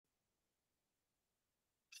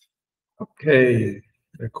Okay,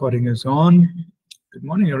 recording is on. Good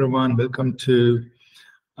morning, everyone. Welcome to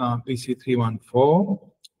BC314,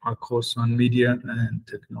 our course on media and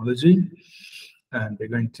technology. And we're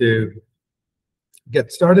going to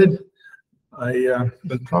get started. I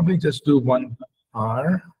will probably just do 1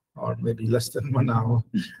 hour or maybe less than 1 hour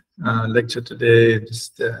lecture today,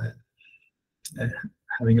 just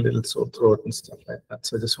having a little sore throat and stuff like that.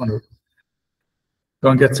 So I just want to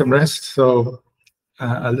go and get some rest. So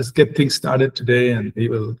I'll just get things started today, and we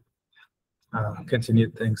will continue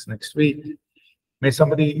things next week. May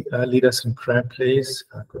somebody lead us in prayer, please.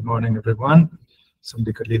 Good morning, everyone.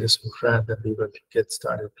 Somebody could lead us in prayer, then we will get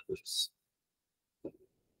started, please.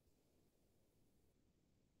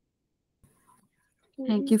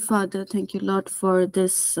 Thank you, Father. Thank you, Lord, for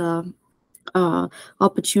this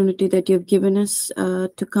opportunity that you've given us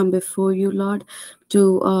to come before you, Lord,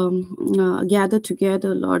 to gather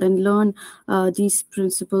together, Lord, and learn these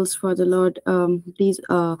principles for the Lord, these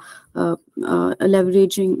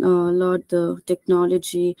leveraging, Lord, the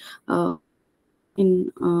technology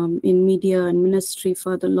in media and ministry,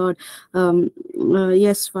 Father Lord.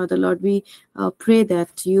 Yes, Father Lord, we pray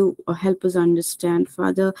that you help us understand,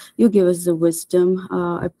 Father. You give us the wisdom.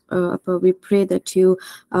 We pray that you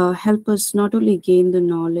help us not only gain the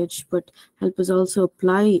knowledge, but help us also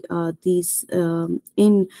apply these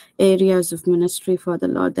in areas of ministry, Father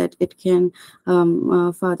Lord, that it can,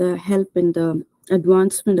 Father, help in the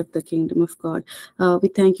advancement of the kingdom of God. We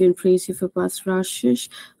thank you and praise you for Pastor Ashish.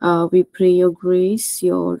 We pray your grace,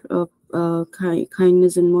 your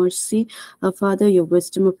kindness and mercy, Father, your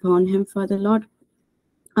wisdom upon him, Father Lord.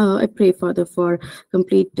 I pray, Father, for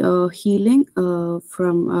complete healing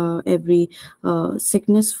from every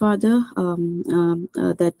sickness, Father,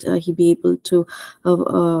 that he be able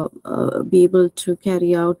to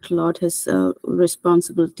carry out, Lord, his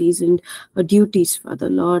responsibilities and duties, Father,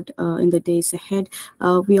 Lord, in the days ahead.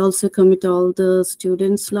 We also commit all the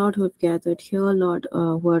students, Lord, who have gathered here, Lord,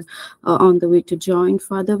 who are on the way to join,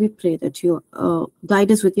 Father. We pray that you guide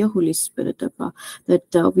us with your Holy Spirit,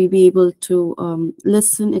 that we be able to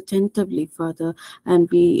listen attentively, Father, and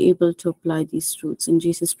be able to apply these truths. In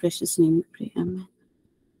Jesus' precious name we pray. Amen.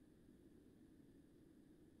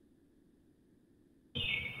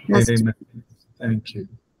 Amen. Thank you.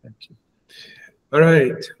 Thank you. All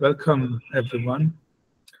right. Welcome, everyone.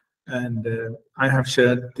 And I have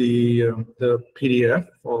shared the PDF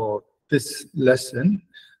for this lesson.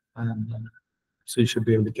 So you should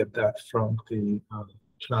be able to get that from the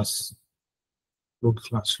Google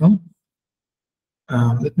Classroom.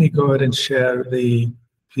 Let me go ahead and share the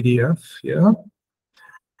PDF here.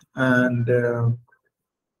 And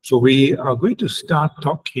so we are going to start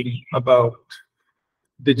talking about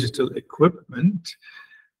digital equipment.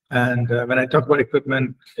 And when I talk about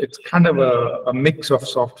equipment, it's kind of a mix of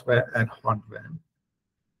software and hardware.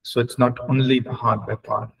 So it's not only the hardware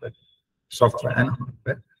part, but software and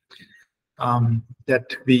hardware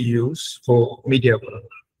that we use for media work.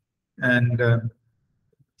 And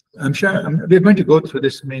I'm sure we're going to go through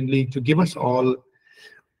this mainly to give us all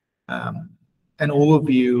an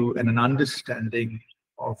overview and an understanding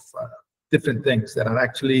of different things that are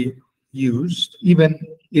actually used even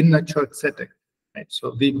in a church setting. Right?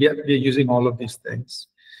 So we're using all of these things,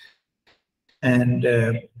 and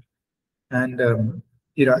you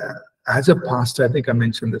know, as a pastor, I think I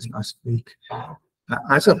mentioned this last week.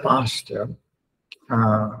 As a pastor,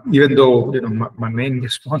 even though my main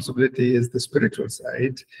responsibility is the spiritual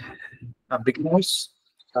side, because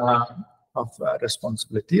of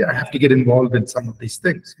responsibility, I have to get involved in some of these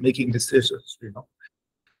things, making decisions.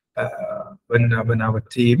 When our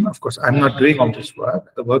team, of course, I'm not doing all this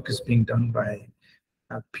work. The work is being done by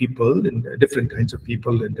people, in different kinds of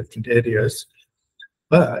people in different areas,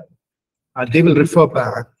 but they will refer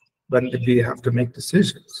back when we have to make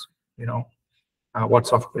decisions. What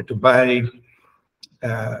software to buy,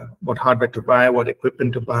 what hardware to buy, what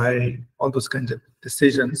equipment to buy, all those kinds of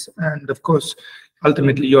decisions. And of course,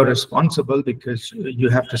 ultimately, you're responsible because you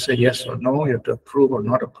have to say yes or no, you have to approve or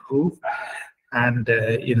not approve. And,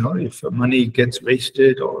 if money gets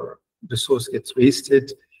wasted or resource gets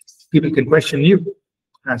wasted, people can question you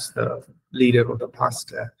as the leader or the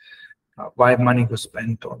pastor, why money was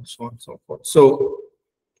spent on, so on and so forth. So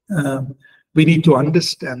we need to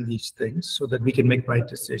understand these things so that we can make right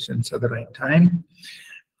decisions at the right time.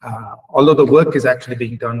 Although the work is actually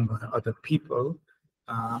being done by other people,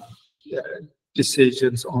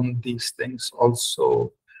 decisions on these things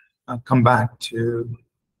also come back to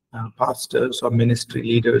pastors or ministry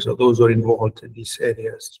leaders or those who are involved in these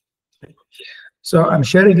areas. So I'm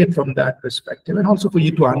sharing it from that perspective, and also for you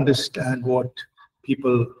to understand what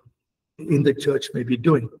people in the church may be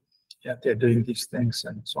doing. yeah, they're doing these things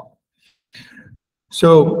and so on.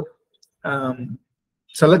 So,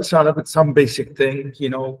 so let's start up with some basic thing,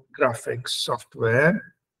 graphics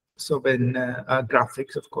software. So when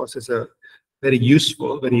graphics, of course, is a very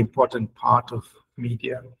useful, very important part of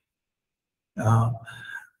media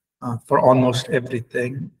for almost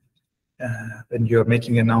everything. When you're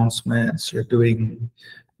making announcements, you're doing,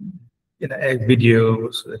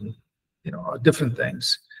 videos and, different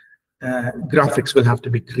things. Graphics will have to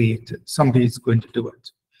be created. Somebody is going to do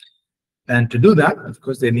it. And to do that, of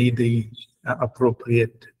course, they need the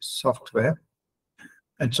appropriate software.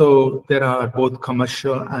 And so there are both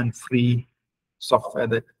commercial and free software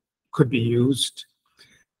that could be used.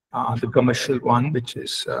 The commercial one, which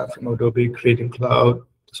is from Adobe Creative Cloud,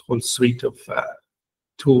 this whole suite of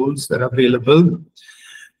tools that are available.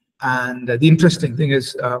 And the interesting thing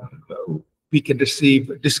is we can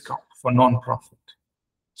receive a discount for non-profit.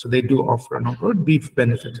 So they do offer a non-profit. We've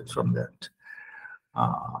benefited from that.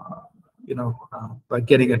 By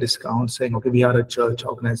getting a discount, saying, okay, we are a church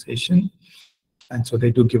organization, and so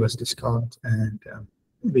they do give us discount, and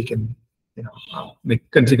we can,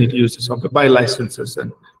 continue to use the software, buy licenses,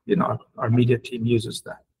 and our media team uses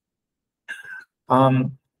that.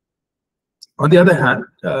 On the other hand,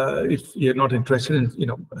 if you're not interested in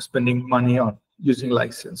spending money on using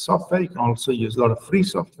licensed software, you can also use a lot of free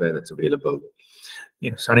software that's available,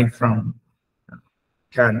 starting from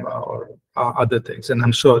Canva or other things. And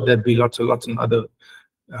I'm sure there'd be lots of other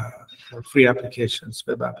free applications,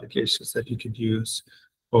 web applications that you could use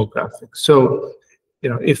for graphics. So,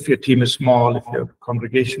 if your team is small, if your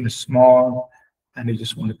congregation is small, and you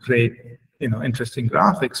just want to create, interesting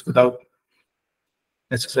graphics without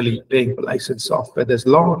necessarily paying for licensed software, there's a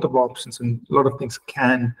lot of options and a lot of things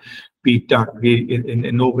can be done. We,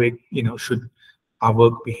 in no way, should our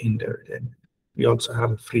work be hindered. And we also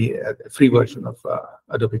have a free version of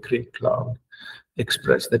Adobe Creative Cloud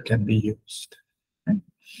Express that can be used. Okay?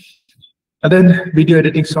 And then video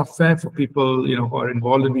editing software for people who are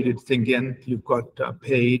involved in video editing. Again, you've got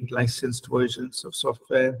paid licensed versions of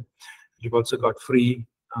software. You've also got free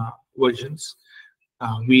versions.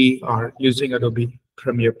 We are using Adobe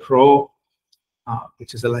Premiere Pro,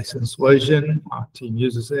 which is a licensed version. Our team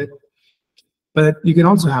uses it. But you can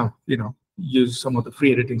also have, use some of the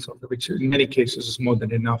free editing software, which in many cases is more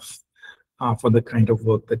than enough for the kind of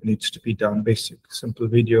work that needs to be done, basic, simple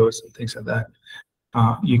videos and things like that.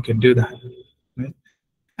 You can do that. Right?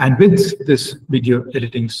 And with this video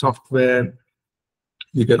editing software,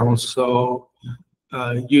 you can also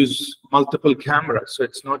use multiple cameras. So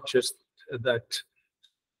it's not just that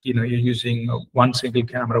you're using one single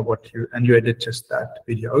camera, and you edit just that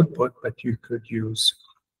video output, but you could use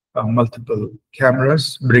multiple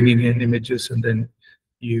cameras, bringing in images, and then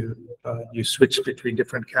you switch between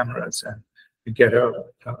different cameras, and you get a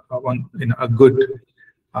good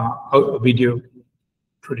video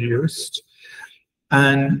produced.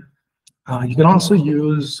 And you can also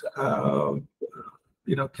use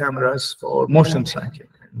cameras for motion tracking.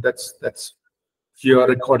 That's you're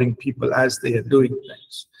recording people as they are doing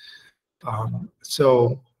things.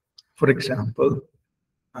 So, for example,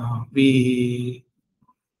 I'm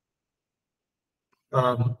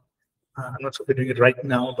not sure if we're doing it right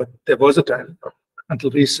now, but there was a time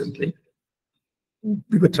until recently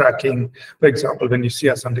we were tracking, for example, when you see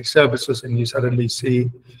our Sunday services and you suddenly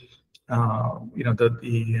see the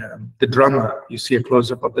drummer, you see a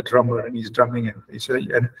close-up of the drummer and he's drumming, and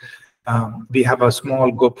we have a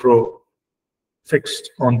small GoPro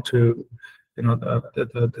fixed onto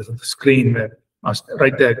the screen where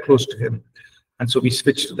right there close to him, and so we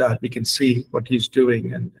switch to that. We can see what he's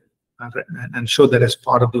doing and show that as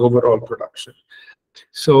part of the overall production.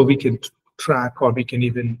 So we can track, or we can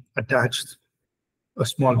even attach a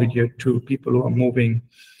small video to people who are moving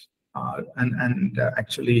and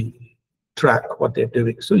actually track what they're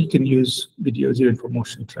doing. So you can use videos even for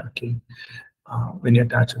motion tracking when you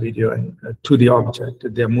attach a video and to the object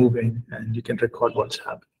that they're moving, and you can record what's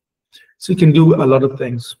happening. So you can do a lot of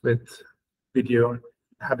things with video,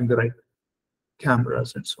 having the right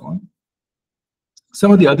cameras and so on.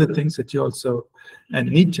 Some of the other things that you also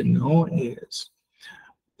need to know is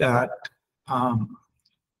that, and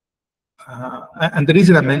the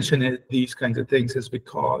reason I mention these kinds of things is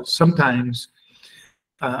because sometimes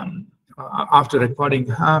after recording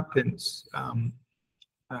happens,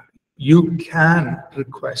 you can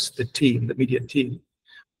request the team, the media team,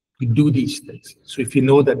 to do these things. So if you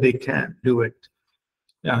know that they can't do it,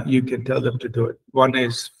 you can tell them to do it. One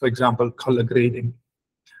is, for example, color grading.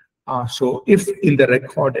 So if in the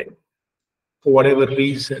recording, for whatever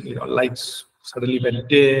reason, lights suddenly went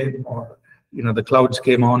dim, or the clouds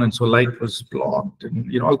came on and so light was blocked,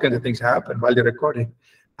 and all kinds of things happen while you're recording.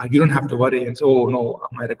 You don't have to worry and say, oh no,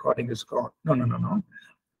 my recording is gone. No.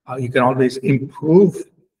 You can always improve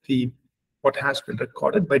what has been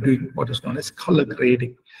recorded by doing what is known as color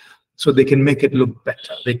grading. So they can make it look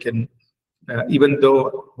better. They can, even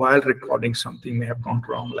though while recording something may have gone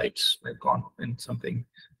wrong, lights may have gone and something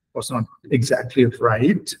was not exactly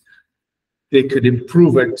right, they could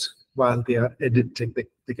improve it while they are editing.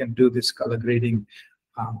 They can do this color grading,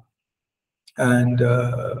 and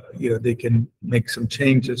they can make some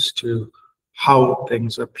changes to how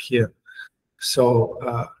things appear.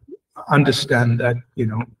 So understand that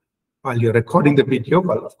while you're recording the video,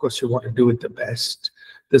 well, of course you want to do it the best.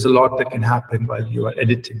 There's a lot that can happen while you are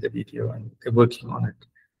editing the video and they're working on it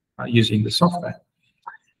using the software.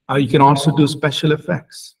 You can also do special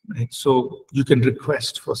effects, right? So you can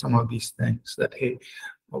request for some of these things that, hey,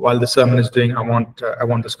 while the sermon is doing, I want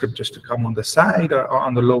the scriptures to come on the side or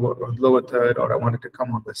on the lower third, or I want it to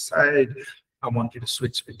come on the side. I want you to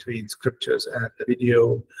switch between scriptures and the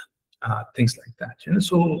video, things like that.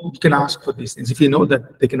 So you can ask for these things. If you know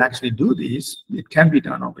that they can actually do these, it can be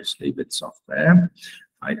done obviously with software,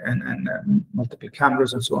 right? and multiple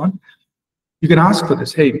cameras and so on. You can ask for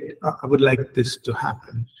this. Hey, I would like this to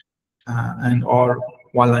happen, or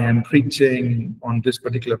while I am preaching on this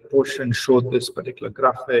particular portion, show this particular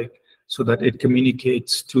graphic so that it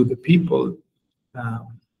communicates to the people.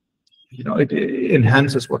 It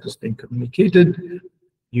enhances what is being communicated.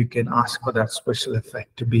 You can ask for that special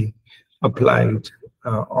effect to be applied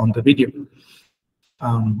on the video.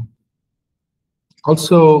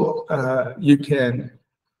 Also, you can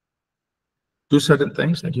do certain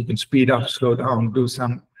things, like you can speed up, slow down, do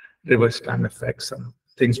some reverse time effects, some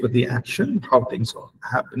things with the action, how things are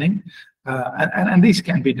happening, and these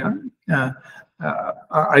can be done.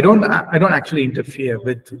 I don't actually interfere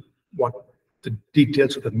with what the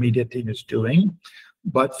details of the media team is doing,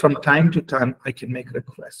 but from time to time I can make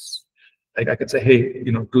requests. Like I can say, hey,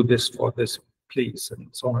 do this for this, please, and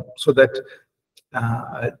so on, so that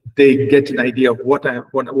they get an idea of what I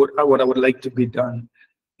would like to be done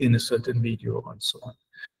in a certain video and so on.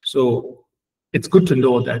 So it's good to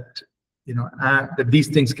know that that these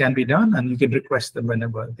things can be done, and you can request them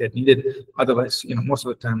whenever they're needed. Otherwise, most of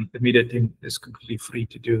the time the media team is completely free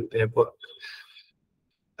to do their work.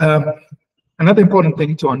 Another important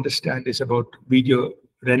thing to understand is about video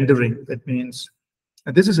rendering. That means,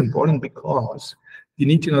 and this is important because you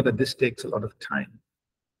need to know that this takes a lot of time.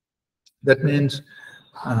 That means,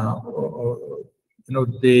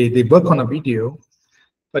 they work on a video,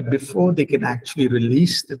 but before they can actually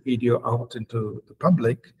release the video out into the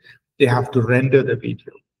public, they have to render the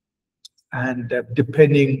video. And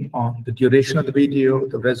depending on the duration of the video,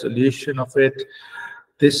 the resolution of it,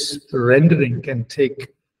 this rendering can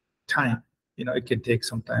take time. It can take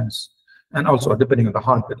sometimes, and also depending on the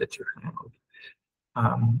hardware that you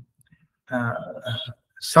have.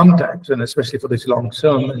 Sometimes, and especially for these long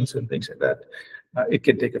sermons and things like that, it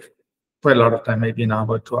can take quite a lot of time, maybe an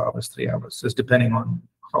hour, 2 hours, 3 hours, just depending on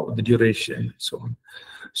how the duration and so on.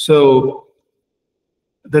 So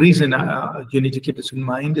the reason you need to keep this in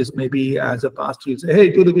mind is maybe as a pastor, you say,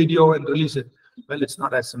 hey, do the video and release it. Well, it's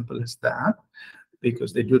not as simple as that,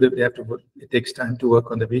 because they have to work. It takes time to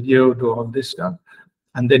work on the video, do all this stuff.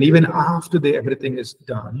 And then even after everything is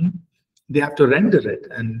done, they have to render it.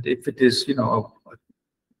 And if it is, a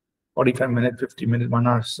 45-minute, 50-minute, 1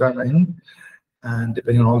 hour sermon, and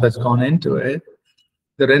depending on all that's gone into it,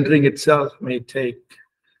 the rendering itself may take,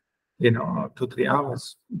 2-3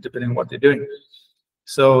 hours, depending on what they're doing.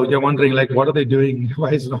 So you're wondering, like, what are they doing?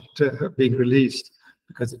 Why is it not being released?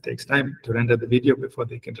 Because it takes time to render the video before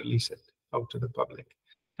they can release it out to the public.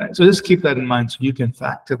 Right? So just keep that in mind, so you can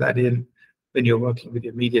factor that in when you're working with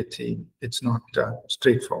your media team. It's not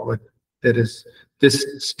straightforward. There is this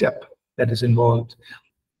step that is involved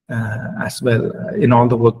as well in all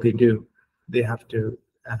the work they do. They have to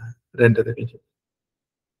render the video.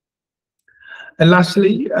 And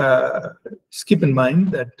lastly, just keep in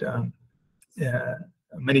mind that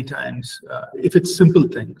many times, if it's simple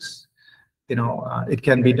things, it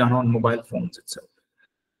can be done on mobile phones itself.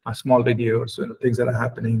 Small videos, things that are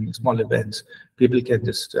happening, small events, people can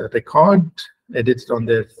just record, edit it on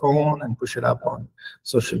their phone, and push it up on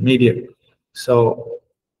social media. So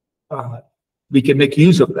we can make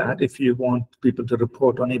use of that if you want people to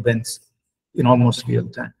report on events in almost real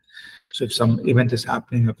time. So if some event is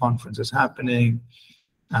happening, a conference is happening,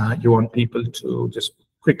 you want people to just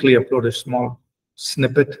quickly upload a small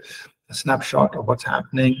snippet, a snapshot of what's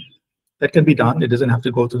happening. That can be done. It doesn't have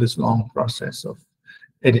to go through this long process of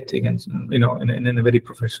editing and in a very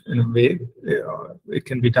professional way. It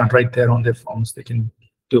can be done right there on their phones. They can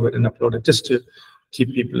do it and upload it just to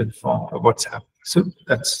keep people informed of what's happening. So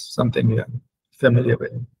that's something we are familiar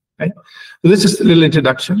with, right? So this is a little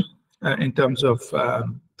introduction in terms of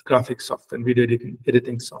graphic software and video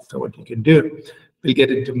editing software, what you can do. We'll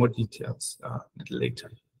get into more details a little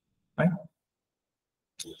later, right?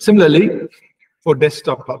 Similarly, for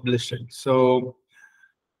desktop publishing. So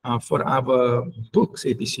for our books,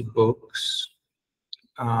 APC books,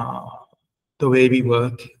 the way we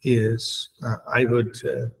work is I would,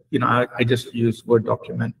 I just use Word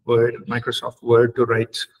document, Microsoft Word to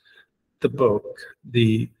write the book,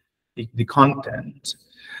 the content.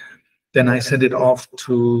 Then I send it off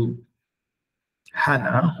to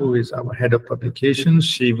Hannah, who is our head of publications.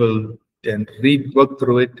 She will then work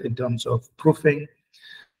through it in terms of proofing,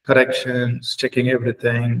 corrections, checking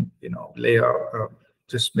everything, layout,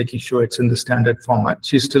 just making sure it's in the standard format.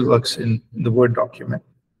 She still works in the Word document.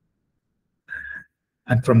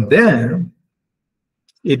 And from there,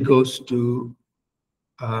 it goes to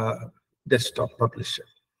desktop publisher.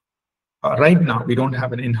 Right now, we don't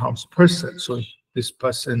have an in-house person. So this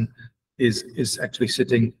person is actually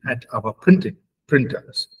sitting at our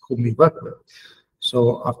printers whom we work with.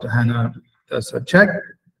 So after Hannah does a check,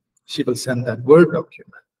 she will send that Word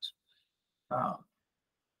document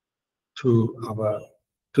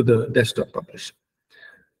to the desktop publisher.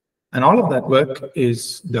 And all of that work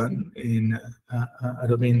is done in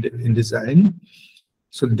Adobe InDesign.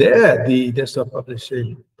 So there, the desktop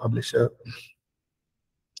publisher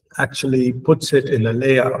actually puts it in a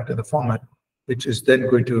layout in the format, which is then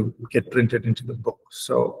going to get printed into the book.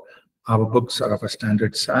 So our books are of a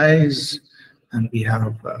standard size, and we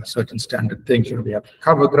have certain standard things. We have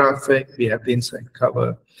cover graphic, we have the inside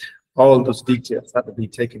cover. All those details have to be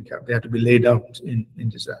taken care of. They have to be laid out in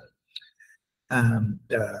InDesign. And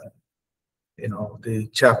the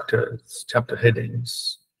chapters, chapter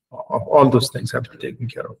headings, all those things have to be taken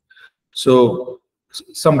care of. So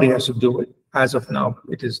somebody has to do it. As of now,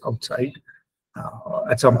 it is outside.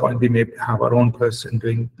 At some point, we may have our own person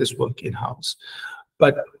doing this work in-house.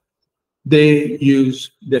 But they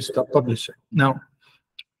use desktop publishing. Now,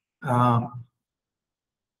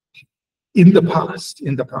 in the past,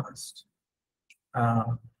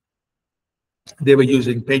 they were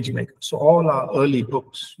using PageMaker. So all our early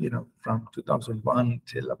books, from 2001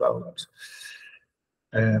 till about,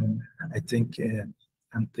 I think,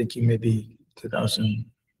 I'm thinking maybe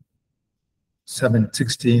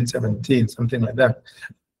 2016, 17, something like that.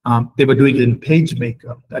 They were doing it in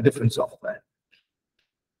PageMaker, a different software.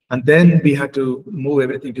 And then we had to move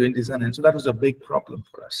everything to InDesign. And so that was a big problem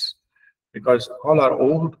for us because all our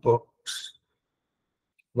old books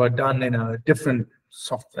were done in a different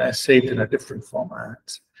software, saved in a different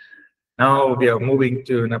format. Now we are moving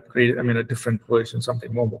to an upgrade, a different version,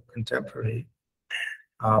 something more contemporary.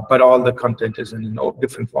 But all the content is in a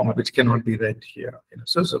different format, which cannot be read here.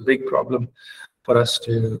 So it's a big problem for us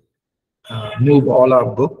to move all our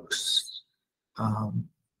books from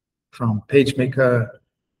PageMaker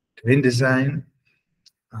to InDesign.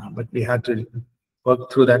 But we had to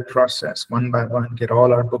work through that process one by one, get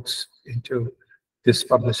all our books into this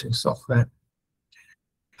publishing software.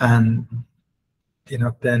 And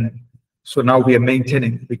so now we are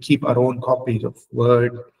maintaining, we keep our own copies of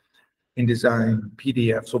Word, InDesign,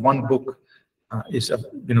 PDF. So one book is,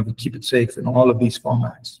 we keep it safe in all of these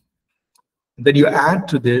formats. And then you add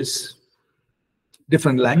to this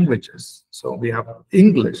different languages. So we have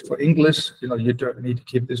English. For English, you need to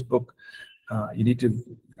keep this book. You need to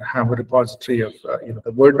have a repository of,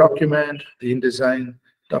 the Word document, the InDesign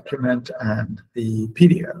document, and the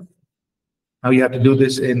PDF. Now you have to do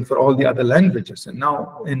this for all the other languages. And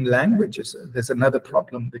now in languages, there's another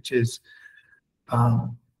problem, which is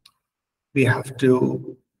we have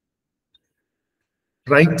to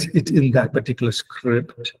write it in that particular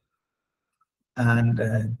script. And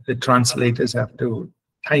the translators have to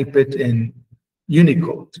type it in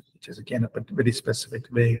Unicode, which is, again, a very specific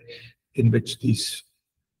way in which the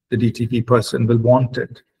DTP person will want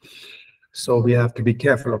it. So we have to be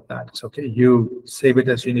careful of that. It's okay, you save it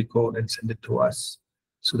as Unicode and send it to us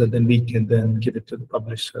so that then we can then give it to the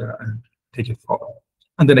publisher and take it forward.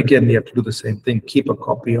 And then again, we have to do the same thing, keep a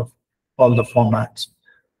copy of all the formats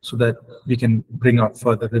so that we can bring out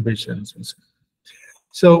further revisions. And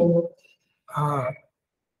so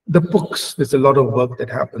the books, there's a lot of work that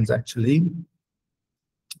happens actually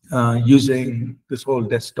using this whole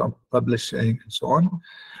desktop publishing and so on.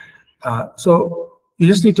 So you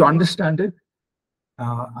just need to understand it.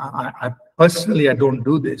 I personally, I don't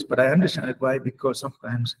do this, but I understand it. Why? Because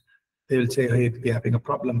sometimes they will say, hey, we're having a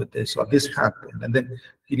problem with this, or this happened. And then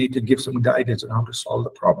you need to give some guidance on how to solve the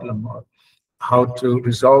problem or how to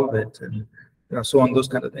resolve it, and so on, those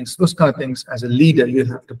kind of things. Those kind of things, as a leader, you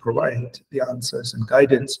have to provide the answers and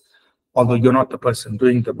guidance, although you're not the person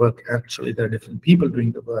doing the work. Actually, there are different people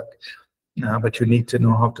doing the work, but you need to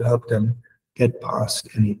know how to help them get past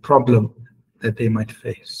any problem that they might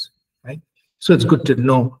face, right? So it's good to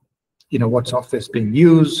know, what software is being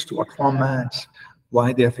used, what formats,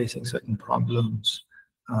 why they're facing certain problems,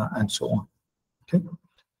 and so on. Okay.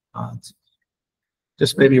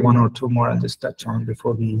 Just maybe one or two more I'll just touch on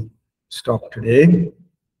before we stop today.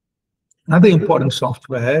 Another important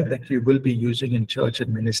software that you will be using in church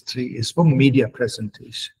and ministry is for media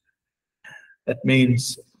presentation. That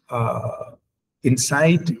means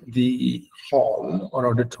inside the hall or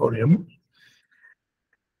auditorium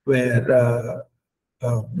where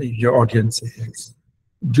your audience is,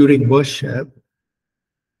 during worship,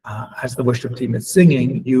 as the worship team is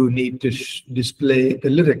singing, you need to display the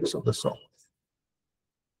lyrics of the song.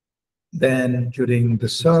 Then during the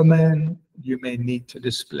sermon, you may need to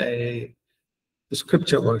display the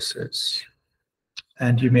scripture verses.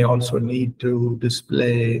 And you may also need to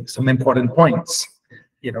display some important points,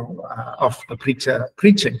 of the preacher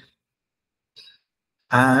preaching.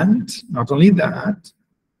 And not only that,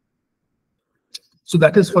 so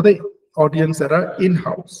that is for the audience that are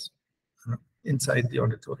in-house, inside the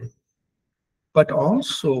auditorium. But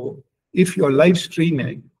also, if you're live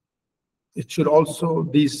streaming, it should also,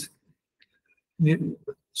 these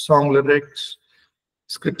song lyrics,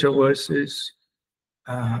 scripture verses,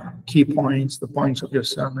 key points, the points of your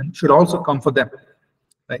sermon should also come for them,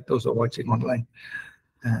 right? Those who are watching online.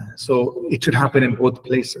 So it should happen in both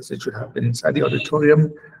places. It should happen inside the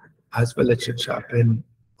auditorium as well as it should happen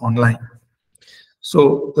online.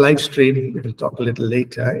 So live stream, we will talk a little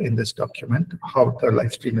later in this document, how the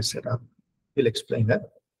live stream is set up. We'll explain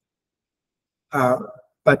that.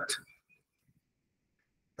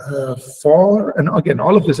 And again,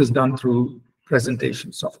 all of this is done through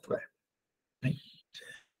presentation software. Right?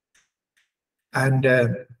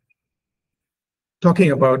 And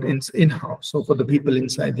talking about in-house, so for the people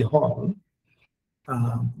inside the hall,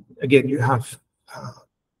 again, you have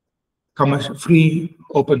commercial, free,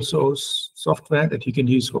 open source software that you can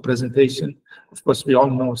use for presentation. Of course, we all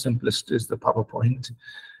know simplest is the PowerPoint.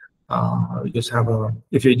 You just have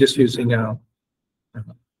if you're just using a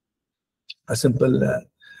simple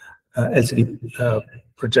LCD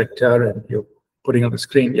projector and you're putting on the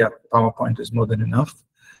screen, yeah, PowerPoint is more than enough.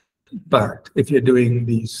 But if you're doing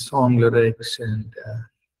these song lyrics and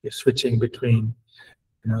you're switching between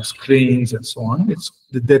screens and so on,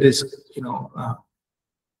 there is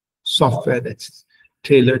software that's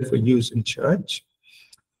tailored for use in church.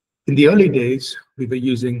 In the early days, we were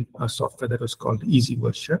using a software that was called Easy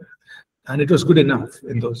Worship, and it was good enough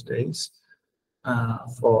in those days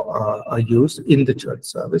for our use in the church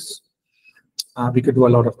service. We could do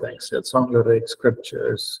a lot of things: song lyrics,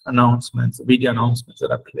 scriptures, announcements, video announcements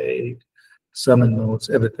that are played, sermon notes,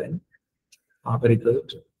 everything. Very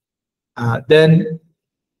good. Then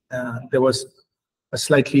there was a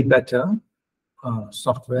slightly better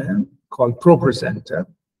software called ProPresenter.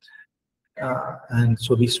 And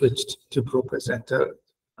so we switched to ProPresenter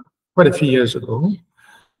quite a few years ago,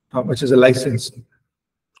 which is a licensed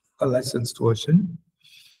version.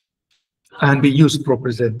 And we use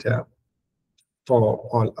ProPresenter for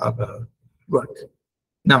all our work.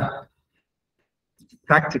 Now,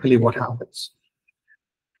 practically what happens?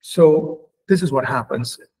 So this is what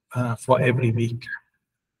happens for every week.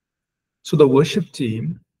 So the worship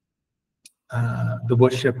team,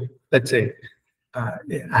 let's say,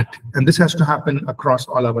 and this has to happen across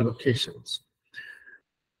all our locations.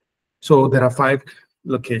 So there are 5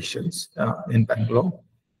 locations in Bangalore.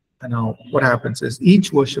 And now what happens is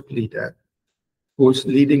each worship leader who's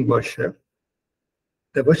leading worship,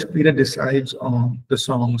 the worship leader decides on the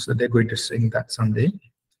songs that they're going to sing that Sunday.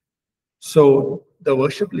 So the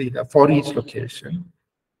worship leader for each location,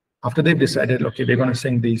 after they've decided, okay, they're going to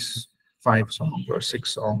sing these 5 songs or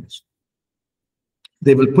 6 songs,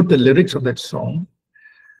 they will put the lyrics of that song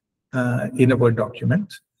in a Word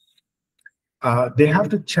document. They have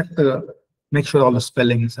to make sure all the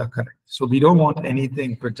spellings are correct. So we don't want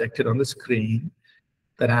anything projected on the screen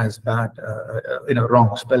that has bad,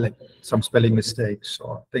 wrong spelling, some spelling mistakes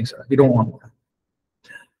or things like that. We don't want that.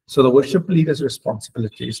 So the worship leader's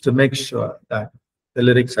responsibility is to make sure that the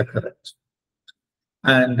lyrics are correct.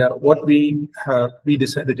 And what we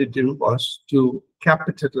decided to do was to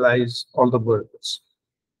capitalize all the words.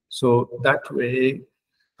 So that way,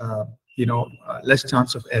 less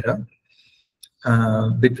chance of error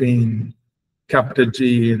between capital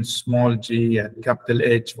G and small g and capital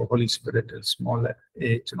H for Holy Spirit and small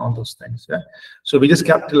h and all those things. Yeah? So we just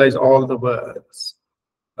capitalize all the words.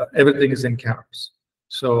 Everything is in caps.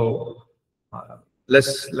 So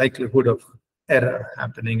less likelihood of error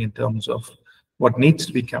happening in terms of what needs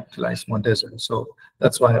to be capitalized, what doesn't. So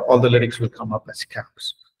that's why all the lyrics will come up as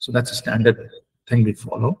caps. So that's a standard thing we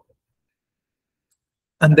follow.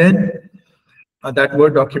 And then that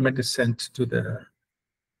Word document is sent to the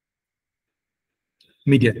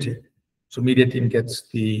media team. So media team gets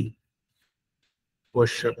the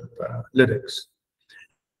worship lyrics,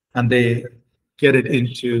 and they get it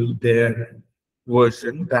into their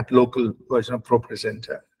version, that local version of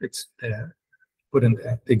ProPresenter. It's there, put in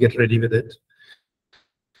there. They get ready with it.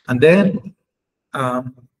 And then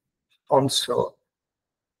also,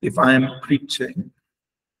 if I am preaching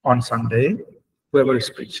on Sunday, whoever is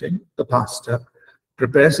preaching, the pastor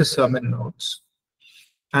prepares the sermon notes.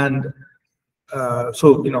 And so,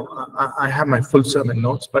 I have my full sermon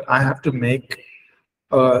notes, but I have to make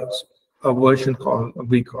a version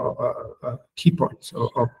we call key points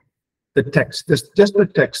of the text. Just the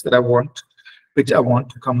text that I want, which I want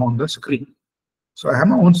to come on the screen. So I have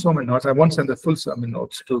my own sermon notes. I won't send the full sermon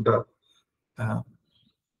notes to the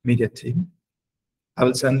media team. I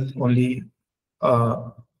will send only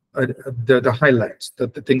the highlights, the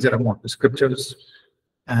things that I want, the scriptures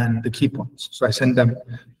and the key points. So I send them,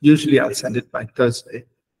 usually I'll send it by Thursday.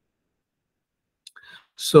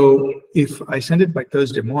 So if I send it by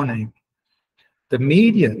Thursday morning, the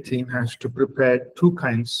media team has to prepare two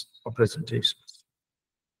kinds of presentations.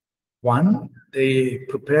 One, they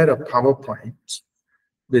prepare a PowerPoint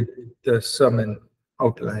with the sermon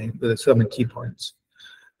outline, with the sermon key points.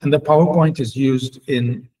 And the PowerPoint is used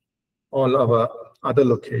in all our other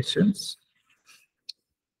locations.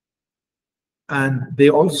 And they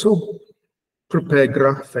also prepare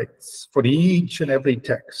graphics for each and every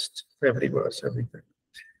text, for every verse, everything.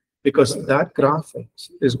 Because that graphics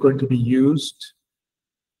is going to be used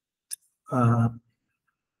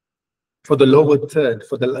for the lower third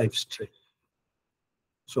for the live stream.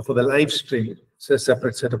 So for the live stream, a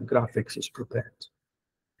separate set of graphics is prepared,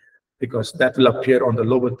 because that will appear on the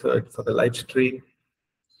lower third for the live stream,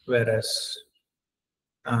 whereas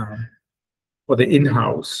for the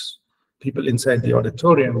in-house, people inside the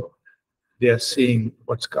auditorium, they are seeing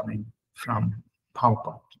what's coming from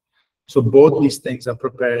PowerPoint. So both these things are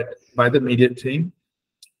prepared by the media team,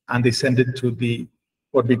 and they send it to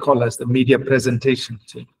what we call as the media presentation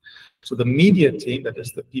team. So the media team, that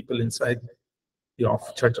is the people inside the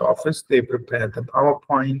church office, they prepare the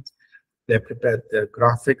PowerPoint, they prepare the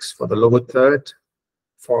graphics for the lower third,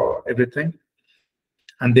 for everything,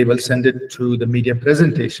 and they will send it to the media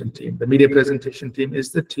presentation team. The media presentation team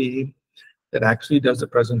is the team that actually does the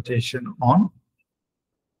presentation on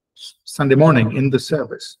Sunday morning in the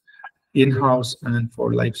service, in-house and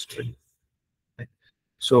for live stream.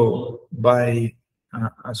 So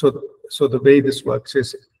so the way this works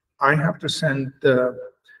is I have to send the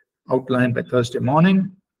outline by Thursday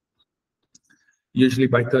morning. Usually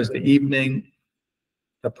by Thursday evening,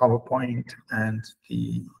 the PowerPoint and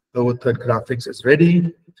the lower third graphics is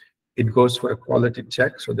ready. It goes for a quality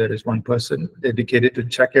check. So there is one person dedicated to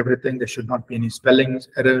check everything. There should not be any spellings,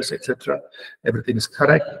 errors, etc. Everything is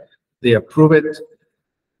correct. They approve it.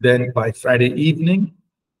 Then by Friday evening,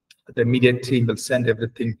 the media team will send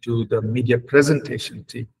everything to the media presentation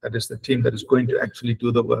team. That is the team that is going to actually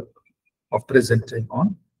do the work of presenting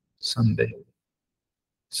on Sunday.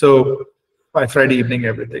 So by Friday evening,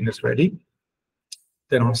 everything is ready.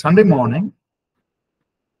 Then on Sunday morning,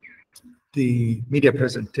 the media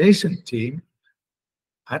presentation team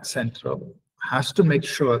at Central has to make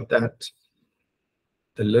sure that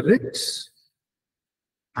the lyrics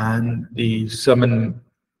and the sermon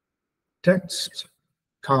text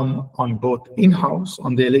come on both in-house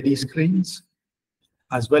on the LED screens,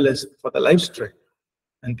 as well as for the live stream,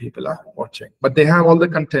 and people are watching. But they have all the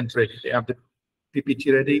content ready. They have the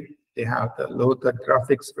PPT ready, they have the lower third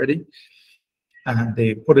graphics ready, and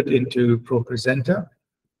they put it into ProPresenter.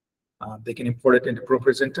 They can import it into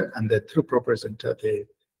ProPresenter, and then through ProPresenter, they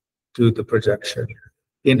do the projection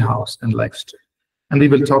in-house and live stream. And we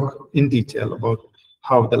will talk in detail about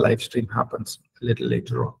how the live stream happens a little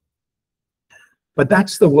later on. But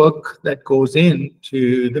that's the work that goes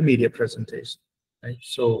into the media presentation, right?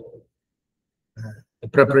 So the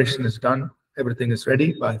preparation is done, everything is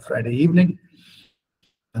ready by Friday evening,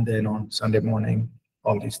 and then on Sunday morning,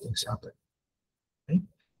 all these things happen. Right?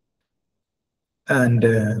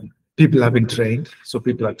 And people have been trained, so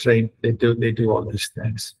people are trained. They do all these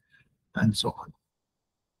things, and so on.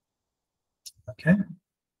 Okay.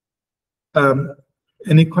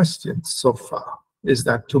 Any questions so far? Is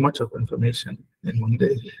that too much of information in one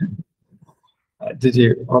day? Did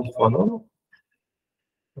you all follow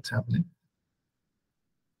what's happening?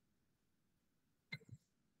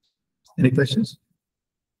 Any questions?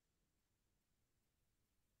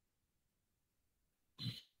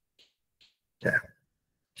 Yeah.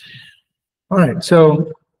 All right.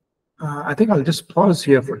 So I think I'll just pause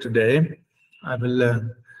here for today. I will.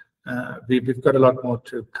 We've got a lot more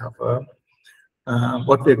to cover.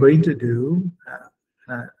 What we're going to do,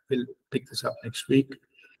 we'll pick this up next week,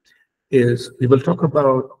 is we will talk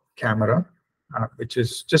about camera, which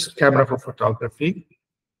is just camera for photography.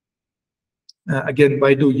 Again,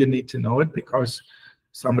 why do you need to know it? Because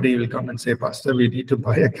somebody will come and say, Pastor, we need to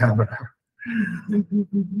buy a camera. And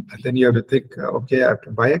then you have to think, okay, I have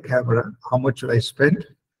to buy a camera. How much should I spend?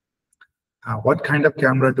 What kind of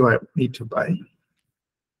camera do I need to buy?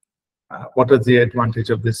 What is the advantage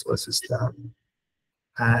of this versus that?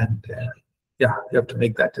 And yeah, you have to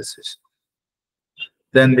make that decision.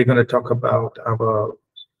 Then we're going to talk about our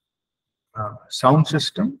sound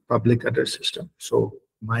system, public address system. So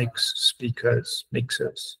mics, speakers,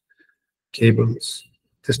 mixers, cables,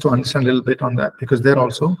 just to understand a little bit on that, because they're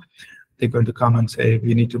going to come and say,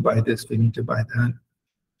 we need to buy this, we need to buy that.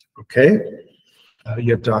 Okay.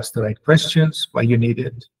 You have to ask the right questions, why you need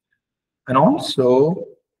it. And also,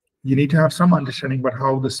 you need to have some understanding about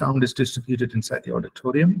how the sound is distributed inside the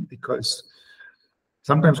auditorium, because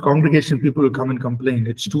sometimes congregation people will come and complain,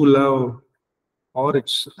 it's too loud, or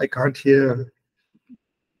I can't hear,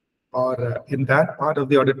 or in that part of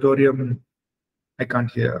the auditorium, I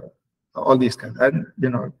can't hear, all these kinds. And,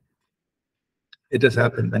 it has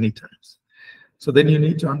happened many times. So then you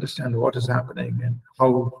need to understand what is happening and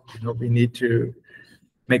how, we need to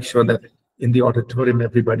make sure that in the auditorium,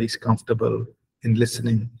 everybody's comfortable in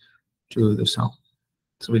listening to the sound.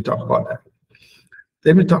 So we talk about that.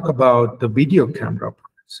 Then we talk about the video camera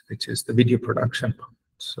parts, which is the video production part.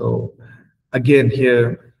 So again,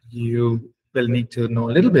 here you will need to know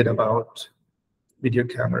a little bit about video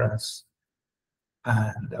cameras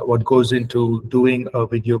and what goes into doing a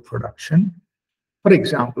video production. For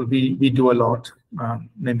example, we do a lot.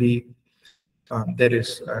 Maybe there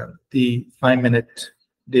is the 5-minute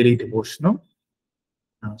daily devotional.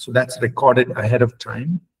 So that's recorded ahead of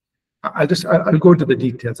time. I'll go into the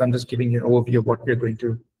details. I'm just giving you an overview of what we're going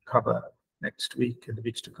to cover next week and the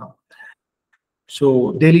weeks to come.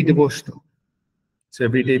 So daily devotional. So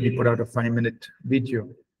every day we put out a 5-minute video,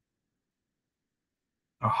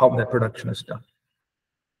 how that production is done.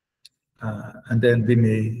 And then we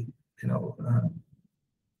may,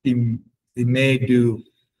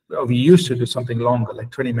 we used to do something longer, like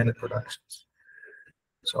 20-minute productions.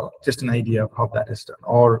 So just an idea of how that is done.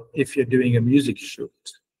 Or if you're doing a music shoot,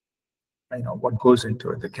 what goes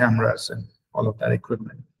into it, the cameras and all of that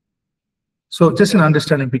equipment. So just an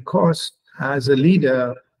understanding, because as a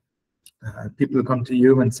leader, people come to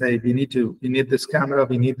you and say, we need this camera,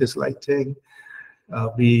 we need this lighting,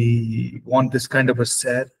 we want this kind of a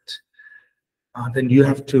set. Then you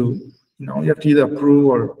have to, either approve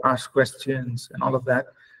or ask questions and all of that.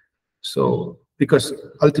 So, because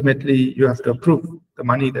ultimately you have to approve the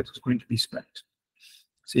money that is going to be spent.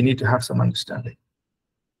 So you need to have some understanding.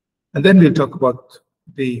 And then we'll talk about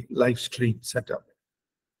the live stream setup.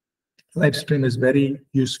 Live stream is very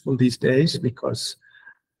useful these days because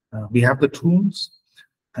we have the tools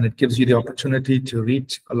and it gives you the opportunity to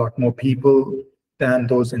reach a lot more people than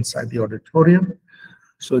those inside the auditorium.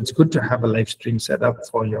 So it's good to have a live stream set up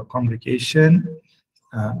for your congregation.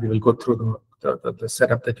 We will go through the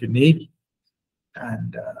setup that you need,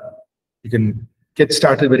 and you can get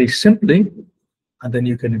started very simply, and then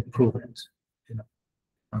you can improve it,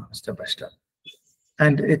 step by step.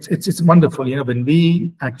 And it's wonderful, when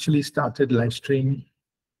we actually started live stream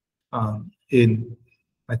in,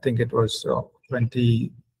 I think it was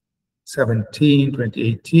 2017,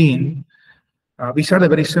 2018. We started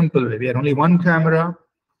very simple. We had only one camera.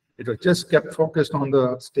 It was just kept focused on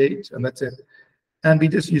the stage, and that's it. And we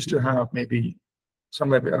just used to have maybe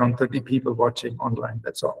somewhere around 30 people watching online.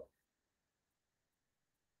 That's all.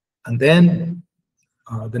 And then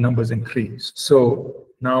the numbers increased. So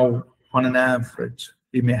now, on an average,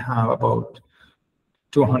 we may have about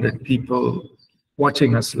 200 people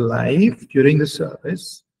watching us live during the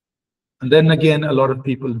service. And then again, a lot of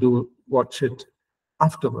people do watch it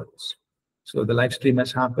afterwards. So the live stream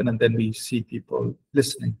has happened, and then we see people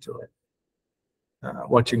listening to it,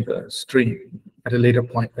 watching the stream at a later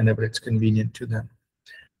point whenever it's convenient to them.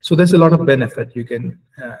 So there's a lot of benefit. You can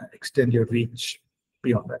extend your reach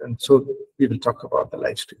beyond that. And so we will talk about the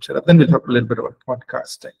live stream setup. Then we'll talk a little bit about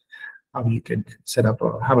podcasting. how you can set up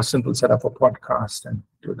or have a simple setup for podcast and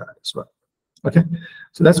do that as well. Okay,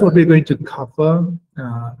 so that's what we're going to cover.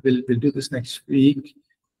 We'll do this next week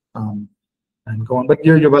and go on. But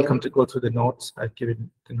you're welcome to go through the notes. I've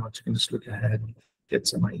given the notes. You can just look ahead and get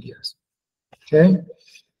some ideas. Okay.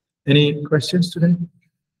 Any questions today?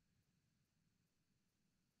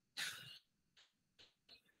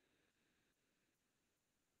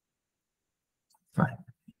 Fine.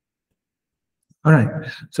 All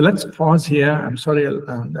right. So let's pause here. I'm sorry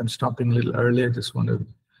I'm stopping a little early. I just want to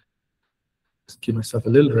give myself a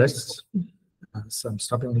little rest. So I'm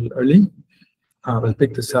stopping a little early. We'll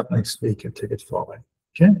pick this up next week and take it forward.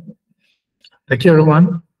 Okay. Thank you,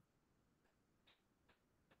 everyone.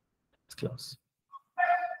 Let's close.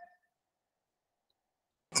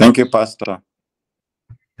 Thank you, Pastor.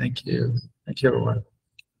 Thank you. Thank you, everyone.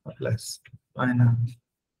 God bless. Bye now.